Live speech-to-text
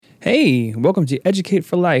Hey, welcome to Educate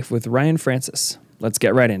for Life with Ryan Francis. Let's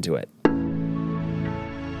get right into it.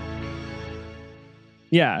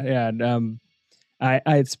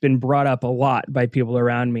 It's been brought up a lot by people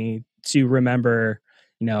around me to remember,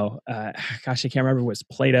 I can't remember if it was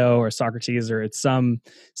Plato or Socrates or it's some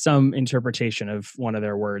interpretation of one of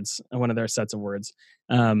their words, one of their sets of words,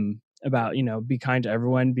 about, be kind to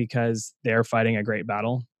everyone because they're fighting a great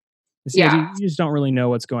battle. You just don't really know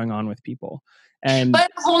what's going on with people. But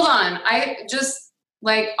hold on. I just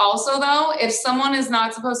also though, if someone is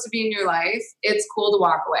not supposed to be in your life, it's cool to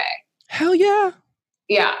walk away. Hell yeah.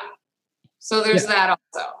 Yeah. So there's that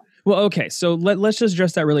also. Well, okay. So let's just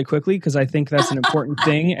address that really quickly because I think that's an important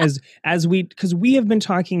thing because we have been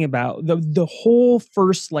talking about the whole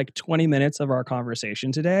first 20 minutes of our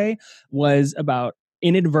conversation today was about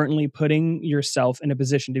inadvertently putting yourself in a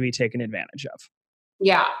position to be taken advantage of.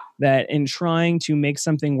 Yeah. That in trying to make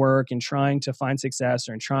something work and trying to find success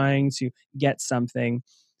or in trying to get something,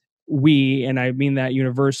 we, and I mean that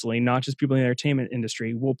universally, not just people in the entertainment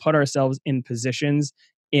industry, will put ourselves in positions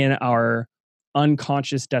in our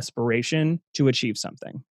unconscious desperation to achieve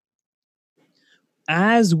something.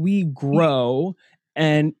 As we grow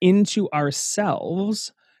and into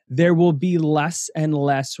ourselves, there will be less and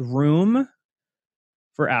less room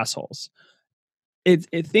for assholes.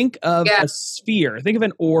 Think of a sphere. Think of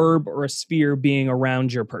an orb or a sphere being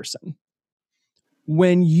around your person.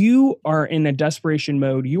 When you are in a desperation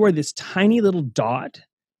mode, you are this tiny little dot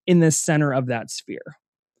in the center of that sphere.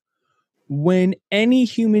 When any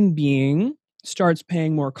human being starts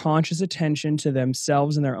paying more conscious attention to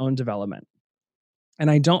themselves and their own development, and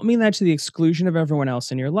I don't mean that to the exclusion of everyone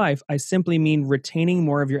else in your life. I simply mean retaining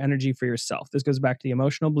more of your energy for yourself. This goes back to the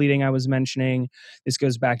emotional bleeding I was mentioning. This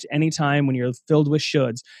goes back to any time when you're filled with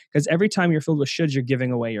shoulds, because every time you're filled with shoulds, you're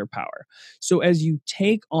giving away your power. So as you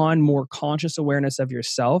take on more conscious awareness of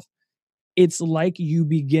yourself, it's like you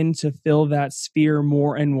begin to fill that sphere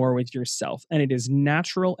more and more with yourself. And it is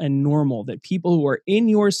natural and normal that people who are in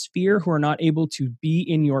your sphere who are not able to be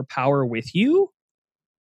in your power with you,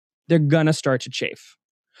 they're going to start to chafe.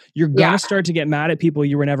 You're going to start to get mad at people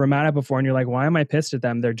you were never mad at before. And you're like, why am I pissed at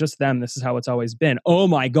them? They're just them. This is how it's always been. Oh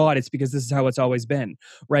my God, it's because this is how it's always been,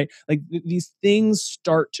 right? These things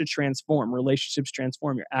start to transform. Relationships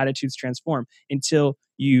transform. Your attitudes transform until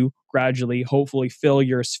you gradually, hopefully fill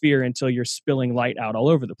your sphere until you're spilling light out all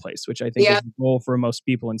over the place, which I think is the goal for most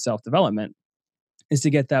people in self-development, is to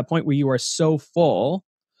get that point where you are so full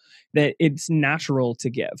that it's natural to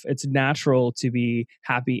give. It's natural to be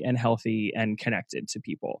happy and healthy and connected to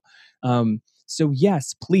people. So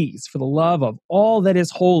yes, please, for the love of all that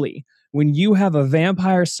is holy, when you have a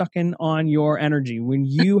vampire sucking on your energy, when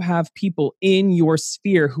you have people in your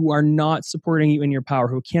sphere who are not supporting you in your power,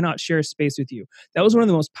 who cannot share space with you, that was one of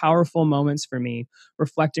the most powerful moments for me,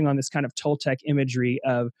 reflecting on this kind of Toltec imagery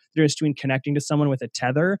of the difference between connecting to someone with a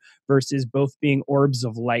tether versus both being orbs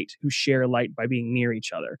of light who share light by being near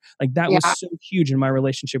each other. That was so huge in my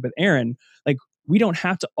relationship with Aaron. We don't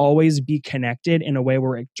have to always be connected in a way where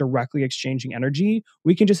we're directly exchanging energy.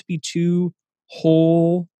 We can just be two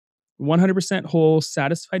whole, 100% whole,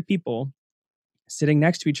 satisfied people sitting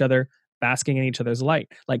next to each other, basking in each other's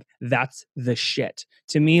light. That's the shit.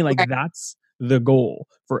 To me, that's the goal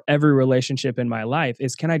for every relationship in my life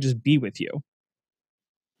is, can I just be with you?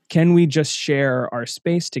 Can we just share our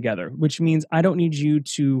space together? Which means I don't need you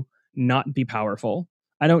to not be powerful.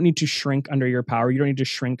 I don't need to shrink under your power. You don't need to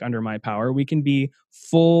shrink under my power. We can be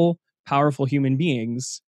full, powerful human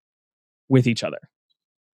beings with each other.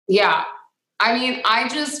 Yeah. I mean, I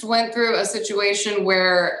just went through a situation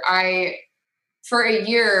where for a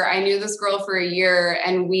year, I knew this girl for a year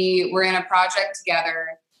and we were in a project together,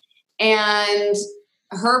 and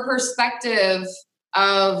her perspective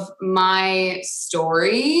of my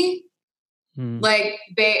story, Bay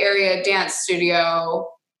Area dance studio,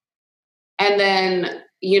 and then,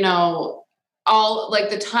 all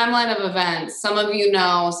the timeline of events, some of you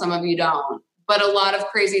know, some of you don't, but a lot of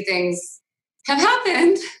crazy things have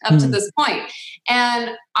happened up to this point.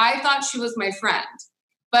 And I thought she was my friend.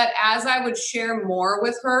 But as I would share more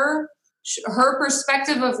with her, her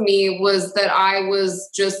perspective of me was that I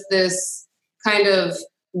was just this kind of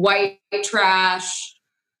white trash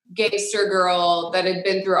gangster girl that had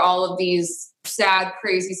been through all of these sad,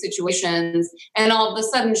 crazy situations. And all of a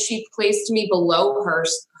sudden she placed me below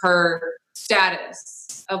her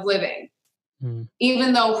status of living.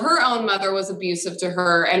 Even though her own mother was abusive to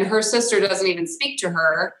her and her sister doesn't even speak to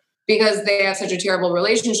her because they have such a terrible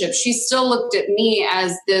relationship, she still looked at me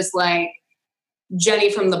as this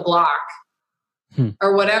Jenny from the block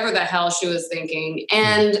or whatever the hell she was thinking.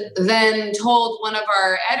 And then told one of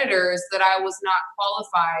our editors that I was not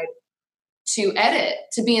qualified to edit,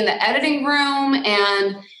 to be in the editing room.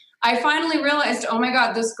 And I finally realized, oh my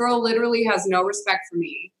God, this girl literally has no respect for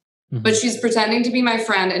me, but she's pretending to be my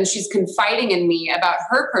friend and she's confiding in me about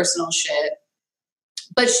her personal shit.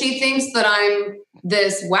 But she thinks that I'm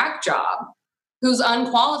this whack job who's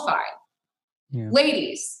unqualified. Yeah.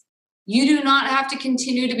 Ladies, you do not have to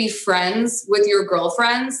continue to be friends with your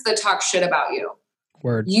girlfriends that talk shit about you.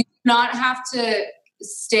 Word. You do not have to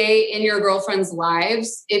stay in your girlfriends'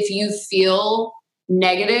 lives if you feel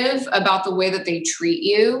negative about the way that they treat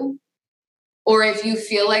you, or if you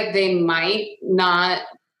feel like they might not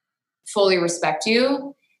fully respect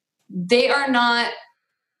you. They are not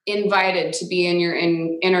invited to be in your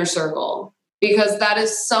inner circle, because that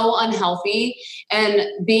is so unhealthy. And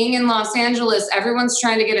being in Los Angeles, everyone's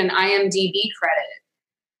trying to get an IMDb credit.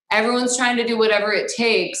 Everyone's trying to do whatever it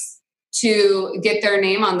takes to get their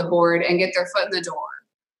name on the board and get their foot in the door.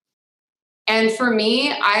 And for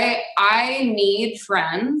me, I need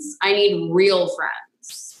friends. I need real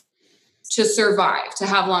friends to survive, to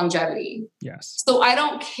have longevity. Yes. So I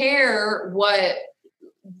don't care what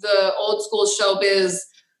the old school showbiz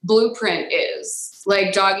blueprint is,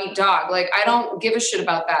 like dog eat dog. Like, I don't give a shit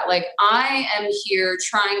about that. Like, I am here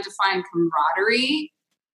trying to find camaraderie,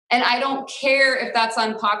 and I don't care if that's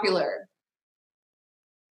unpopular.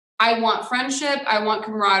 I want friendship. I want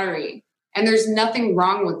camaraderie. And there's nothing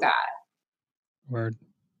wrong with that. Word.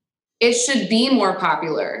 It should be more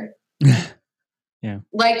popular. Yeah.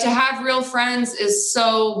 Like, to have real friends is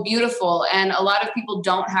so beautiful. And a lot of people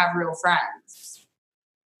don't have real friends.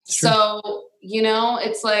 So, you know,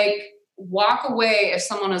 it's like, walk away if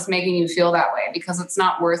someone is making you feel that way, because it's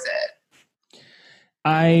not worth it.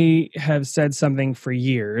 I have said something for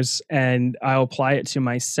years, and I'll apply it to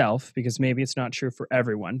myself because maybe it's not true for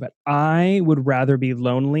everyone, but I would rather be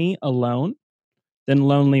lonely alone than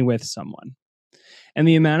lonely with someone. And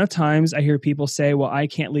the amount of times I hear people say, well, I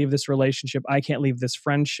can't leave this relationship, I can't leave this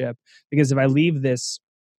friendship, because if I leave this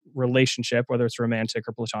relationship, whether it's romantic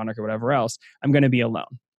or platonic or whatever else, I'm going to be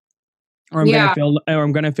alone. Or I'm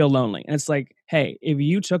going to feel lonely. And it's like, hey, if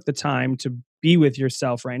you took the time to be with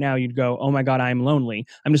yourself right now, you'd go, oh my God, I'm lonely.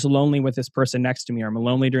 I'm just lonely with this person next to me, or I'm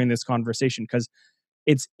lonely during this conversation, because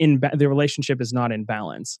it's the relationship is not in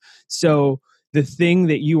balance. So the thing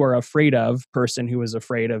that you are afraid of, person who is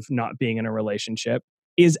afraid of not being in a relationship,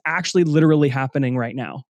 is actually literally happening right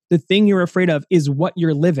now. The thing you're afraid of is what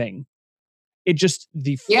you're living. It just,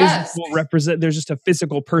 the physical represent, there's just a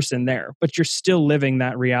physical person there, but you're still living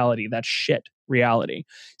that reality, that shit reality.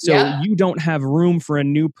 So you don't have room for a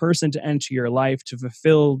new person to enter your life to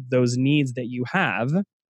fulfill those needs that you have,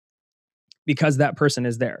 because that person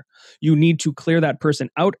is there. You need to clear that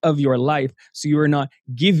person out of your life so you are not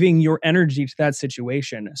giving your energy to that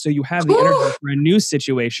situation. So you have the energy for a new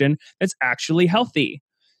situation that's actually healthy.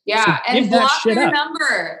 Yeah, so and block their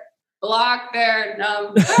number. Block their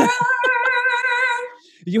number.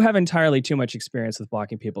 You have entirely too much experience with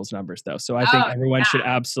blocking people's numbers, though. So I think everyone should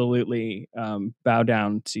absolutely bow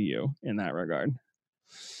down to you in that regard.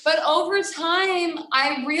 But over time,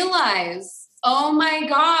 I realized, oh my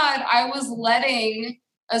God, I was letting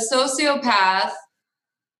a sociopath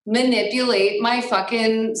manipulate my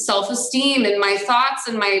fucking self-esteem and my thoughts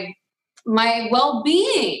and my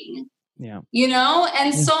well-being. Yeah. You know,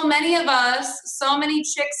 and so many of us, so many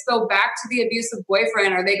chicks go back to the abusive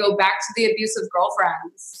boyfriend, or they go back to the abusive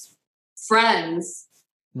friends,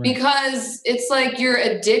 because it's like you're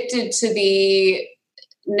addicted to the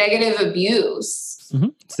negative abuse. Mm-hmm.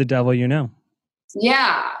 It's the devil, you know.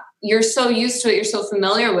 Yeah. You're so used to it. You're so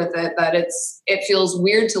familiar with it that it feels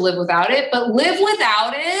weird to live without it, but live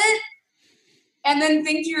without it and then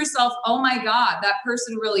think to yourself, oh my God, that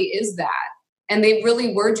person really is that. And they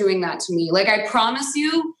really were doing that to me. Like, I promise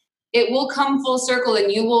you, it will come full circle, and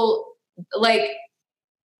you will, like,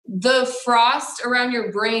 the frost around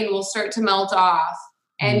your brain will start to melt off,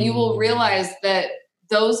 and you will realize that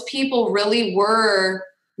those people really were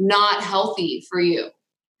not healthy for you.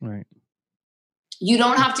 Right. You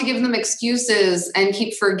don't have to give them excuses and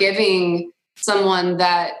keep forgiving someone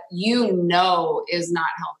that you know is not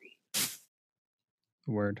healthy.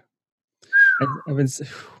 Word. I've been...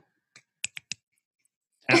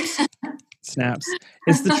 Snaps.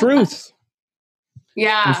 It's the truth.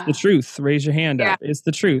 Yeah. It's the truth. Raise your hand up. It's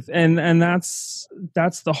the truth. And that's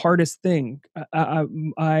the hardest thing.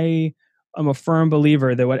 I am a firm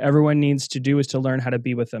believer that what everyone needs to do is to learn how to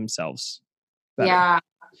be with themselves better. Yeah.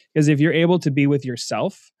 Because if you're able to be with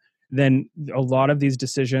yourself, then a lot of these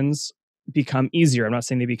decisions become easier. I'm not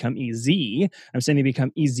saying they become easy. I'm saying they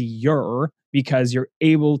become easier because you're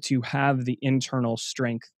able to have the internal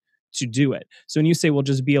strength to do it. So when you say, well,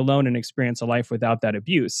 just be alone and experience a life without that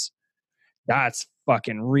abuse, that's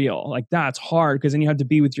fucking real. Like, that's hard, because then you have to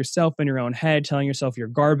be with yourself in your own head, telling yourself you're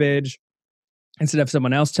garbage instead of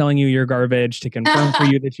someone else telling you you're garbage to confirm for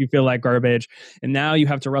you that you feel like garbage. And now you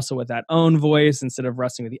have to wrestle with that own voice instead of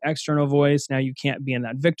wrestling with the external voice. Now you can't be in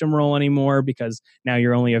that victim role anymore because now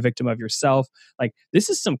you're only a victim of yourself. Like, this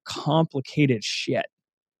is some complicated shit.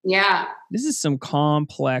 Yeah. This is some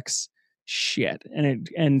complex shit.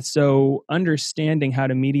 And so understanding how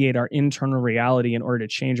to mediate our internal reality in order to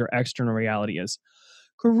change our external reality is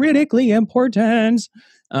critically important.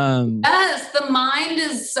 Yes, the mind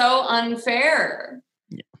is so unfair.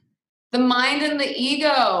 Yeah. The mind and the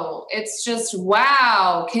ego. It's just,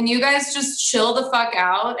 wow. Can you guys just chill the fuck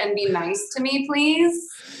out and be nice to me, please?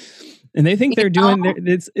 And they think they're doing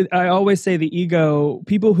I always say the ego,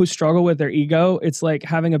 people who struggle with their ego, it's like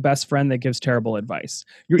having a best friend that gives terrible advice.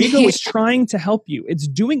 Your ego is trying to help you. It's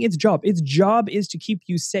doing its job. Its job is to keep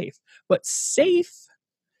you safe. But safe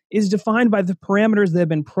is defined by the parameters that have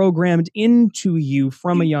been programmed into you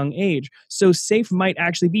from a young age. So safe might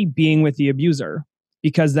actually be being with the abuser,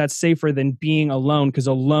 because that's safer than being alone, because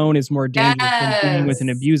alone is more dangerous than being with an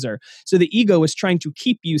abuser. So the ego is trying to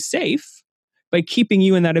keep you safe by keeping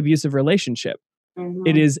you in that abusive relationship. Mm-hmm.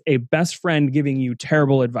 It is a best friend giving you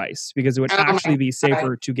terrible advice, because it would actually be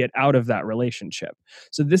safer to get out of that relationship.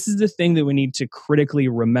 So this is the thing that we need to critically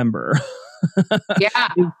remember. Yeah.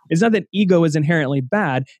 It's not that ego is inherently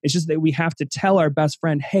bad. It's just that we have to tell our best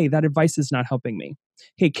friend, hey, that advice is not helping me.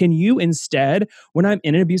 Hey, can you instead, when I'm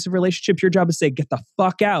in an abusive relationship, your job is to say, get the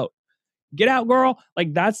fuck out. Get out, girl.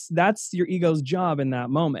 Like, that's your ego's job in that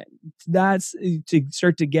moment. That's to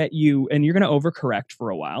start to get you, and you're going to overcorrect for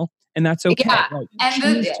a while, and that's okay. Yeah. Like, and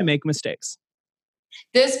choose to make mistakes.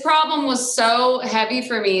 This problem was so heavy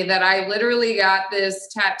for me that I literally got this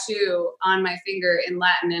tattoo on my finger in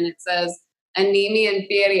Latin, and it says Animi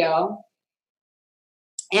Inferior,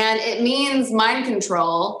 and it means mind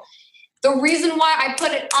control. The reason why I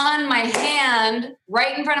put it on my hand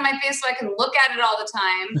right in front of my face so I can look at it all the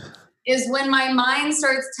time is when my mind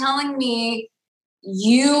starts telling me,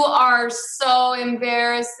 you are so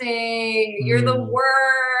embarrassing. You're the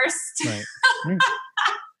worst. Right.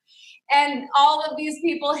 And all of these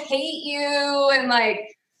people hate you. And like,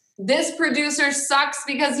 this producer sucks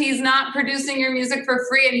because he's not producing your music for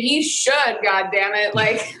free, and he should, God damn it.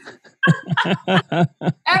 Like,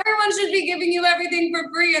 everyone should be giving you everything for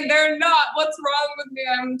free, and they're not. What's wrong with me?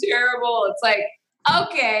 I'm terrible. It's like,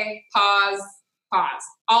 okay, pause.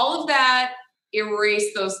 All of that,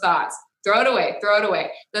 erase those thoughts. Throw it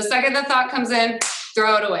away. The second the thought comes in,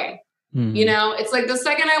 throw it away. Mm-hmm. You know, it's like the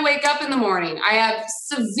second I wake up in the morning, I have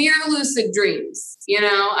severe lucid dreams. You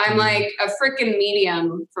know, I'm like a freaking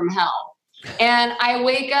medium from hell. And I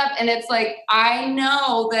wake up and it's like, I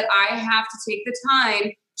know that I have to take the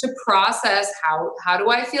time to process how do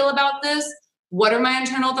I feel about this? What are my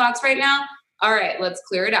internal thoughts right now? All right, let's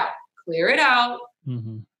clear it out.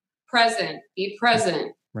 Mm-hmm. Be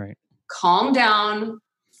present. Right. Calm down,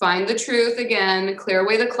 find the truth again, clear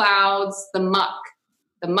away the clouds, the muck.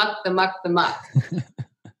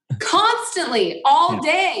 Constantly, all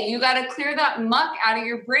day, you got to clear that muck out of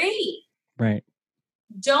your brain. Right.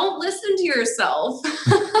 Don't listen to yourself.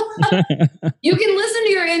 You can listen to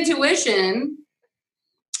your intuition.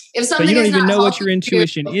 If something, but you don't even know what your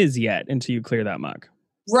intuition is yet until you clear that muck.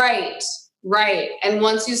 Right. And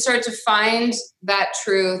once you start to find that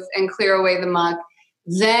truth and clear away the muck,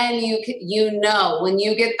 then you know, when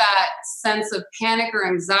you get that sense of panic or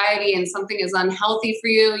anxiety and something is unhealthy for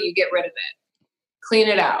you, you get rid of it. Clean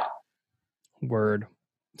it out. Word.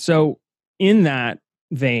 So in that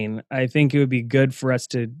vein, I think it would be good for us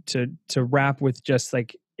to wrap with just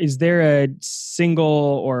like, is there a single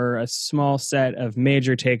or a small set of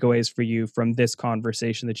major takeaways for you from this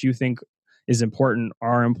conversation that you think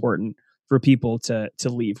are important for people to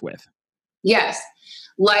leave with? Yes.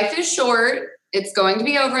 Life is short. It's going to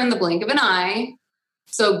be over in the blink of an eye.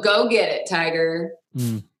 So go get it, Tiger.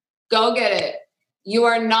 Go get it. You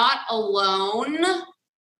are not alone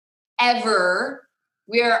ever.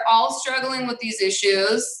 We are all struggling with these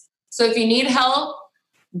issues. So if you need help,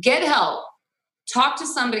 get help. Talk to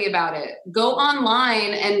somebody about it. Go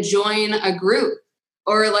online and join a group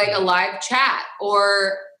or like a live chat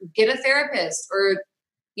or get a therapist or,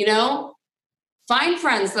 you know, find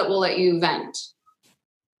friends that will let you vent.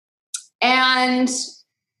 And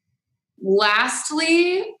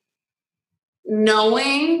lastly,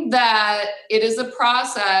 knowing that it is a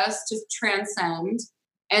process to transcend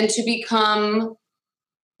and to become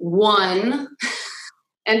one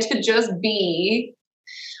and to just be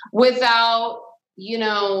without,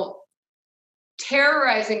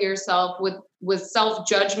 terrorizing yourself with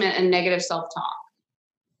self-judgment and negative self-talk.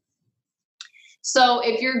 So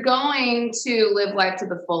if you're going to live life to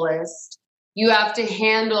the fullest, you have to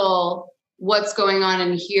handle what's going on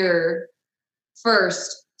in here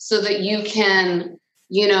first so that you can,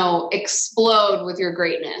 explode with your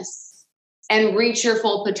greatness and reach your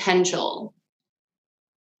full potential.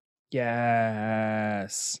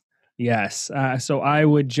 Yes. So I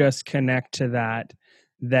would just connect to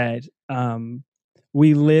that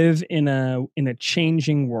we live in a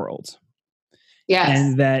changing world. Yes.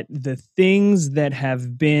 And that the things that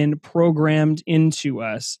have been programmed into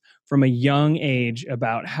us from a young age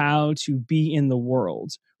about how to be in the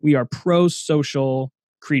world, we are pro-social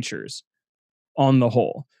creatures on the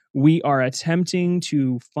whole. We are attempting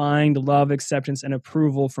to find love, acceptance, and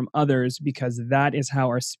approval from others because that is how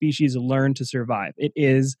our species learn to survive. It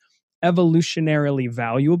is evolutionarily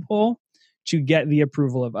valuable to get the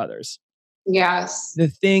approval of others. Yes. The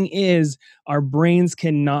thing is, our brains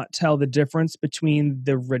cannot tell the difference between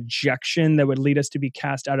the rejection that would lead us to be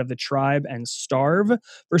cast out of the tribe and starve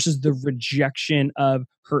versus the rejection of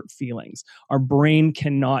hurt feelings. Our brain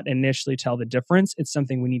cannot initially tell the difference. It's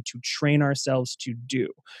something we need to train ourselves to do.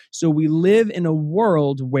 So we live in a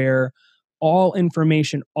world where all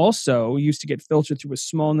information also used to get filtered through a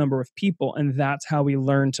small number of people, and that's how we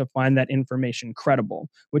learn to find that information credible,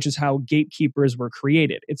 which is how gatekeepers were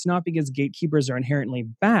created. It's not because gatekeepers are inherently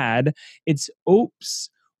bad. It's, oops,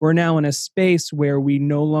 we're now in a space where we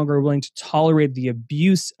no longer are willing to tolerate the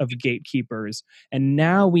abuse of gatekeepers, and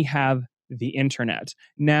now we have the internet.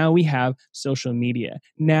 Now we have social media.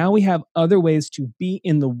 Now we have other ways to be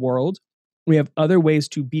in the world. We have other ways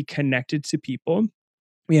to be connected to people.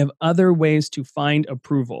 We have other ways to find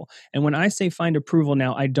approval. And when I say find approval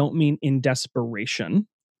now, I don't mean in desperation.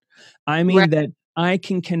 I mean that I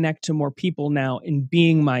can connect to more people now in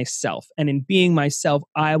being myself. And in being myself,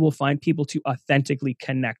 I will find people to authentically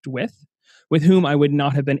connect with whom I would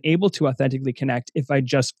not have been able to authentically connect if I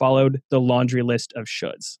just followed the laundry list of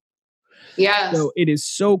shoulds. Yes. So it is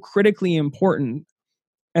so critically important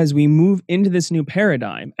as we move into this new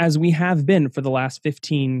paradigm, as we have been for the last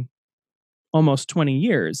 15 almost 20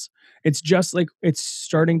 years, it's just like it's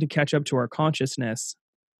starting to catch up to our consciousness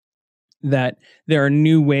that there are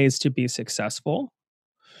new ways to be successful,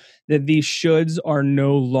 that these shoulds are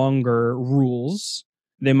no longer rules.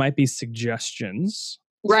 They might be suggestions.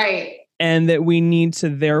 Right. And that we need to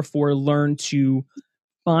therefore learn to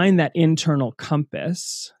find that internal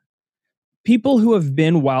compass. People who have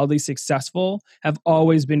been wildly successful have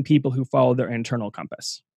always been people who follow their internal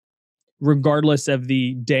compass, regardless of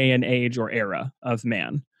the day and age or era of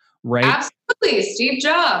man, right? Absolutely. Steve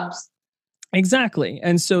Jobs. Exactly.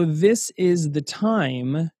 And so this is the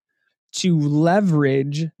time to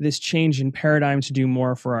leverage this change in paradigm to do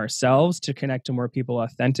more for ourselves, to connect to more people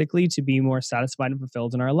authentically, to be more satisfied and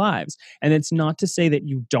fulfilled in our lives. And it's not to say that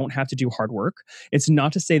you don't have to do hard work. It's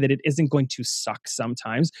not to say that it isn't going to suck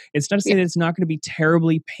sometimes. It's not to say that it's not going to be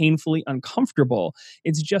terribly, painfully uncomfortable.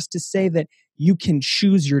 It's just to say that you can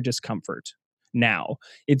choose your discomfort now.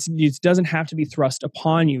 It doesn't have to be thrust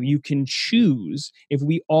upon you. You can choose. If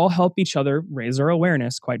we all help each other raise our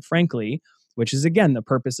awareness, quite frankly, which is, again, the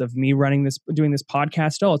purpose of me doing this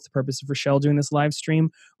podcast. It's the purpose of Rochelle doing this live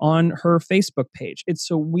stream on her Facebook page. It's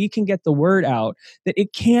so we can get the word out that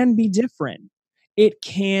it can be different. It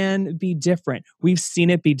can be different. We've seen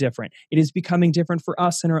it be different. It is becoming different for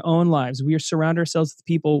us in our own lives. We are surround ourselves with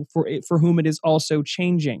people for whom it is also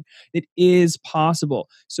changing. It is possible.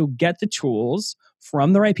 So get the tools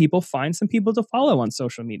from the right people. Find some people to follow on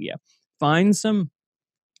social media. Find some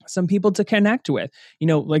people to connect with,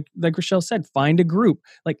 like Rochelle said, find a group.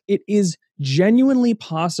 Like, it is genuinely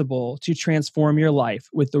possible to transform your life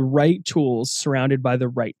with the right tools surrounded by the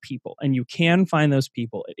right people. And you can find those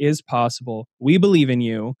people. It is possible. We believe in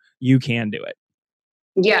you. You can do it.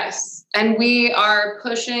 Yes. And we are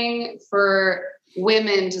pushing for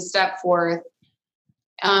women to step forth.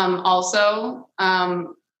 Also,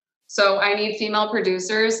 so I need female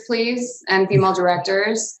producers, please, and female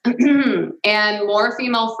directors, and more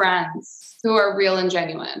female friends who are real and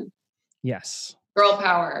genuine. Yes. Girl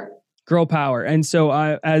power. Girl power. And so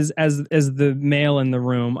as the male in the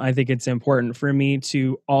room, I think it's important for me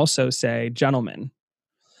to also say, gentlemen,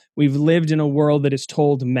 we've lived in a world that has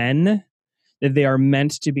told men that they are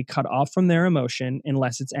meant to be cut off from their emotion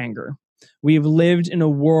unless it's anger. We've lived in a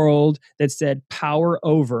world that said power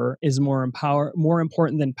over is more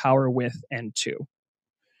important than power with and to.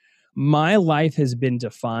 My life has been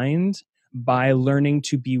defined by learning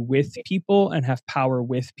to be with people and have power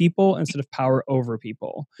with people instead of power over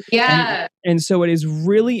people. Yeah. And so it is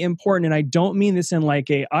really important. And I don't mean this in like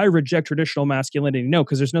I reject traditional masculinity. No,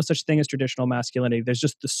 because there's no such thing as traditional masculinity. There's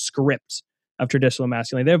just the script of traditional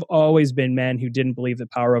masculinity. There have always been men who didn't believe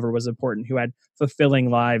that power over was important, who had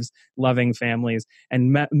fulfilling lives, loving families,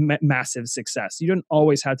 and massive success. You don't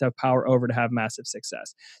always have to have power over to have massive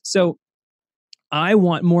success. So I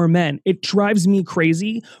want more men. It drives me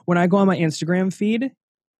crazy when I go on my Instagram feed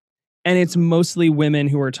and it's mostly women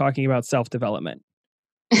who are talking about self-development.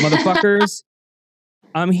 Motherfuckers,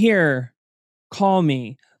 I'm here. Call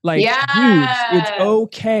me. Like, dudes, it's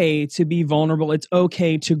okay to be vulnerable. It's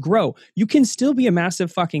okay to grow. You can still be a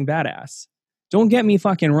massive fucking badass. Don't get me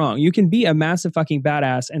fucking wrong. You can be a massive fucking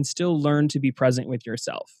badass and still learn to be present with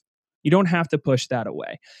yourself. You don't have to push that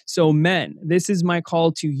away. So men, this is my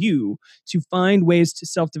call to you to find ways to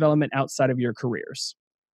self-development outside of your careers.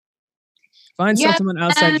 Find self-development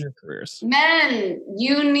outside of your careers. Men,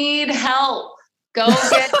 you need help. Go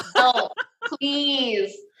get help,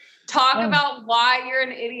 please. Talk about why you're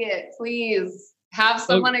an idiot, please. Have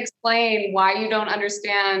someone explain why you don't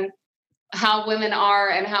understand how women are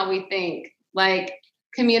and how we think. Like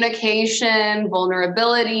communication,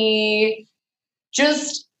 vulnerability,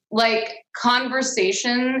 just like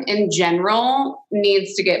conversation in general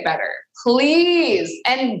needs to get better. Please.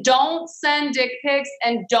 And don't send dick pics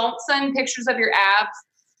and don't send pictures of your abs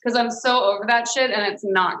because I'm so over that shit and it's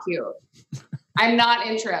not cute. I'm not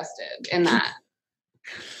interested in that.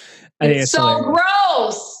 It's so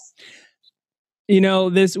gross. You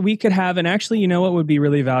know, we could have, and actually, you know what would be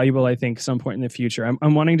really valuable, I think, some point in the future.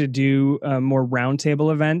 I'm wanting to do more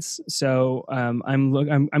roundtable events. So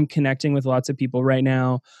I'm connecting with lots of people right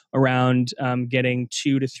now around getting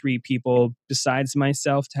 2 to 3 people besides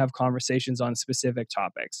myself to have conversations on specific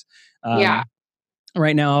topics.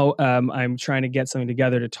 Right now, I'm trying to get something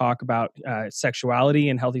together to talk about sexuality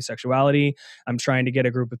and healthy sexuality. I'm trying to get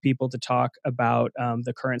a group of people to talk about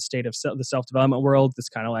the current state of the self-development world. That's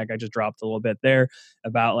kind of like I just dropped a little bit there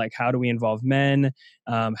about like how do we involve men?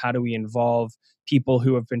 How do we involve people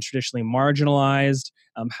who have been traditionally marginalized?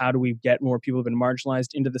 How do we get more people who have been marginalized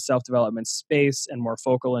into the self-development space and more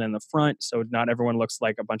focal and in the front? So not everyone looks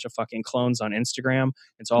like a bunch of fucking clones on Instagram.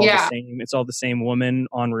 It's all the same. It's all the same woman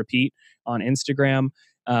on repeat on Instagram.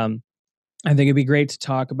 I think it'd be great to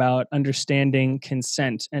talk about understanding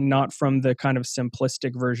consent and not from the kind of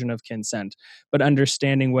simplistic version of consent, but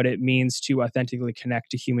understanding what it means to authentically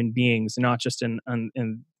connect to human beings, not just in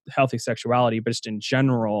healthy sexuality, but just in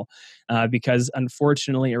general, because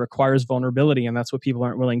unfortunately it requires vulnerability, and that's what people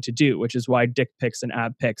aren't willing to do, which is why dick pics and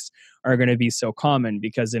ab pics are going to be so common,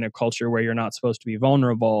 because in a culture where you're not supposed to be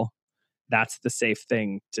vulnerable, that's the safe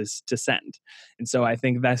thing to send. And so I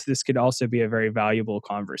think this could also be a very valuable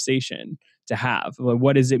conversation to have.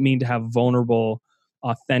 What does it mean to have vulnerable,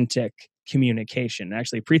 authentic communication?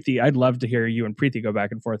 Actually, Preeti, I'd love to hear you and Preeti go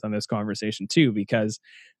back and forth on this conversation too, because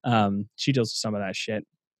she deals with some of that shit.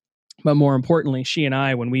 But more importantly, she and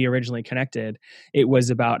I, when we originally connected, it was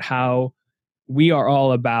about how we are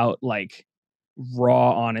all about like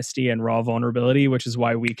raw honesty and raw vulnerability, which is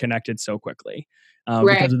why we connected so quickly.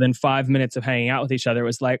 Because within 5 minutes of hanging out with each other, it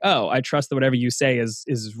was like, oh, I trust that whatever you say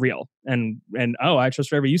is real. And oh, I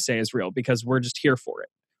trust whatever you say is real, because we're just here for it.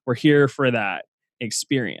 We're here for that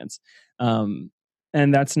experience. And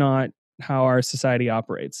that's not how our society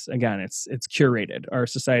operates. Again, it's curated. Our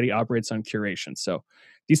society operates on curation. So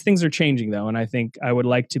these things are changing though. And I think I would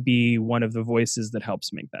like to be one of the voices that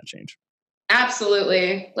helps make that change.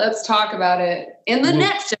 Absolutely. Let's talk about it in the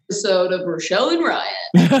next episode of Rochelle and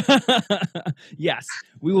Ryan. Yes,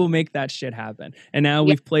 we will make that shit happen. And now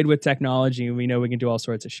we've played with technology and we know we can do all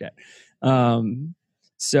sorts of shit. And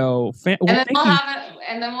then we'll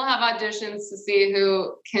have auditions to see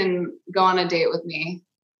who can go on a date with me.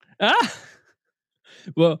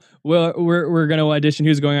 Well, we're going to audition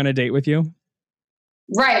who's going on a date with you.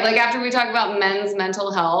 Right. Like after we talk about men's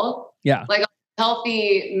mental health. Yeah. Like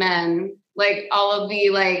healthy men. Like all of the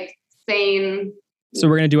like sane. So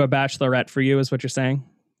we're going to do a bachelorette for you is what you're saying?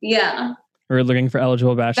 Yeah. We're looking for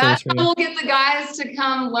eligible bachelors. That's how we'll get the guys to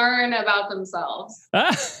come learn about themselves.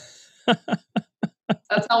 That's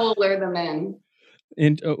how we'll lure them in.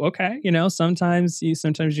 And okay. You know, sometimes you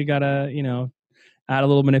gotta, add a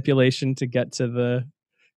little manipulation to get to the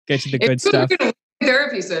good stuff.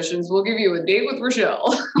 Therapy sessions, we'll give you a date with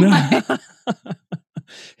Rochelle.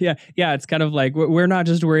 Yeah. It's kind of like we're not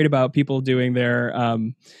just worried about people doing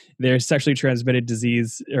their sexually transmitted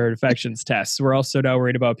disease or infections tests. We're also now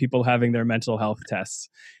worried about people having their mental health tests.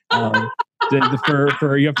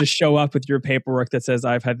 for you have to show up with your paperwork that says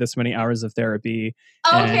I've had this many hours of therapy.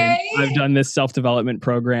 Okay. And I've done this self-development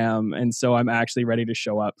program, and so I'm actually ready to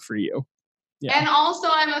show up for you. Yeah. And also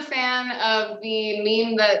I'm a fan of the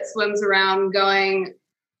meme that swims around going,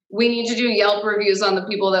 we need to do Yelp reviews on the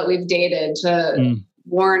people that we've dated to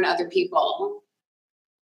warn other people.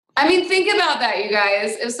 I mean, think about that, you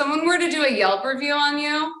guys. If someone were to do a Yelp review on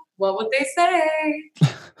you, what would they say?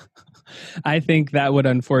 I think that would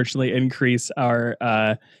unfortunately increase our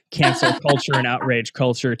cancel culture and outrage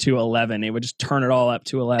culture to 11. It would just turn it all up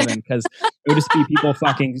to 11 because it would just be people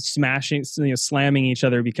fucking smashing, slamming each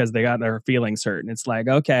other because they got their feelings hurt. And it's like,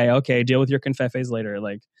 okay, deal with your confefes later,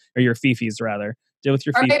 or your fifis rather. Deal with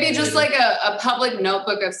your or maybe just later. Like a public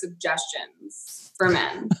notebook of suggestions for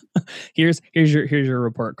men. here's your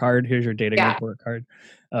report card. Here's your dating report card.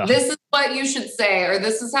 This is what you should say, or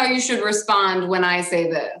this is how you should respond when I say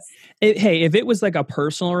this. Hey, if it was like a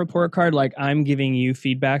personal report card, like I'm giving you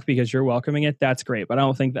feedback because you're welcoming it, that's great. But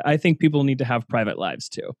I think people need to have private lives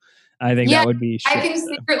too. I think that would be shit. I think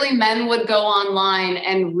secretly men would go online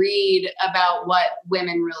and read about what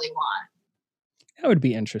women really want. That would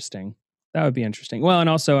be interesting. Well, and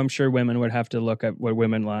also I'm sure women would have to look at what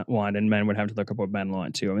women want and men would have to look at what men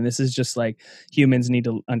want too. I mean, this is just like humans need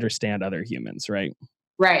to understand other humans, right?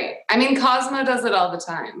 Right. I mean, Cosmo does it all the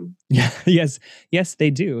time. Yeah. Yes,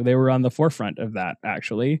 they do. They were on the forefront of that,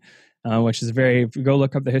 actually, which is if you go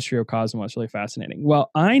look up the history of Cosmo, it's really fascinating.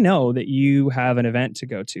 Well, I know that you have an event to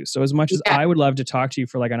go to. So as much as I would love to talk to you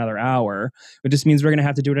for like another hour, it just means we're going to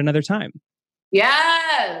have to do it another time.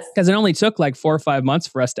 Yes. Because it only took like 4 or 5 months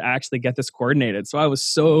for us to actually get this coordinated. So I was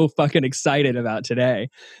so fucking excited about today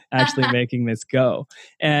actually making this go.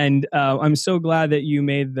 And I'm so glad that you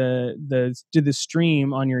made did the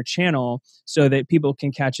stream on your channel so that people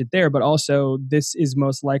can catch it there. But also this is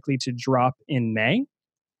most likely to drop in May.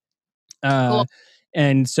 Cool.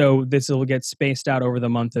 And so this will get spaced out over the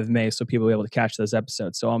month of May so people will be able to catch those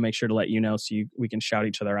episodes. So I'll make sure to let you know so we can shout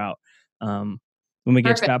each other out. When we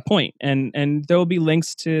get to that point. And there will be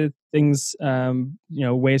links to things,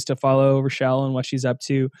 ways to follow Rochelle and what she's up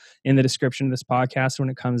to in the description of this podcast when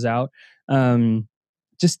it comes out.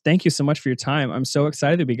 Just thank you so much for your time. I'm so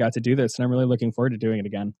excited that we got to do this, and I'm really looking forward to doing it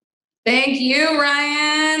again. Thank you,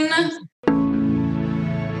 Ryan.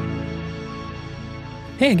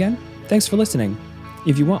 Hey again. Thanks for listening.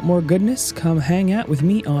 If you want more goodness, come hang out with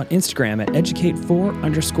me on Instagram at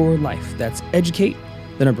educate4_life. That's educate,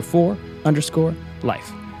 the number 4_life.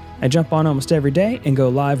 I jump on almost every day and go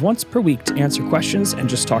live once per week to answer questions and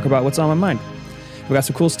just talk about what's on my mind. We've got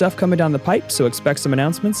some cool stuff coming down the pipe, so expect some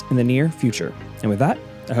announcements in the near future. And with that,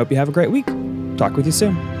 I hope you have a great week. Talk with you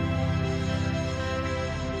soon.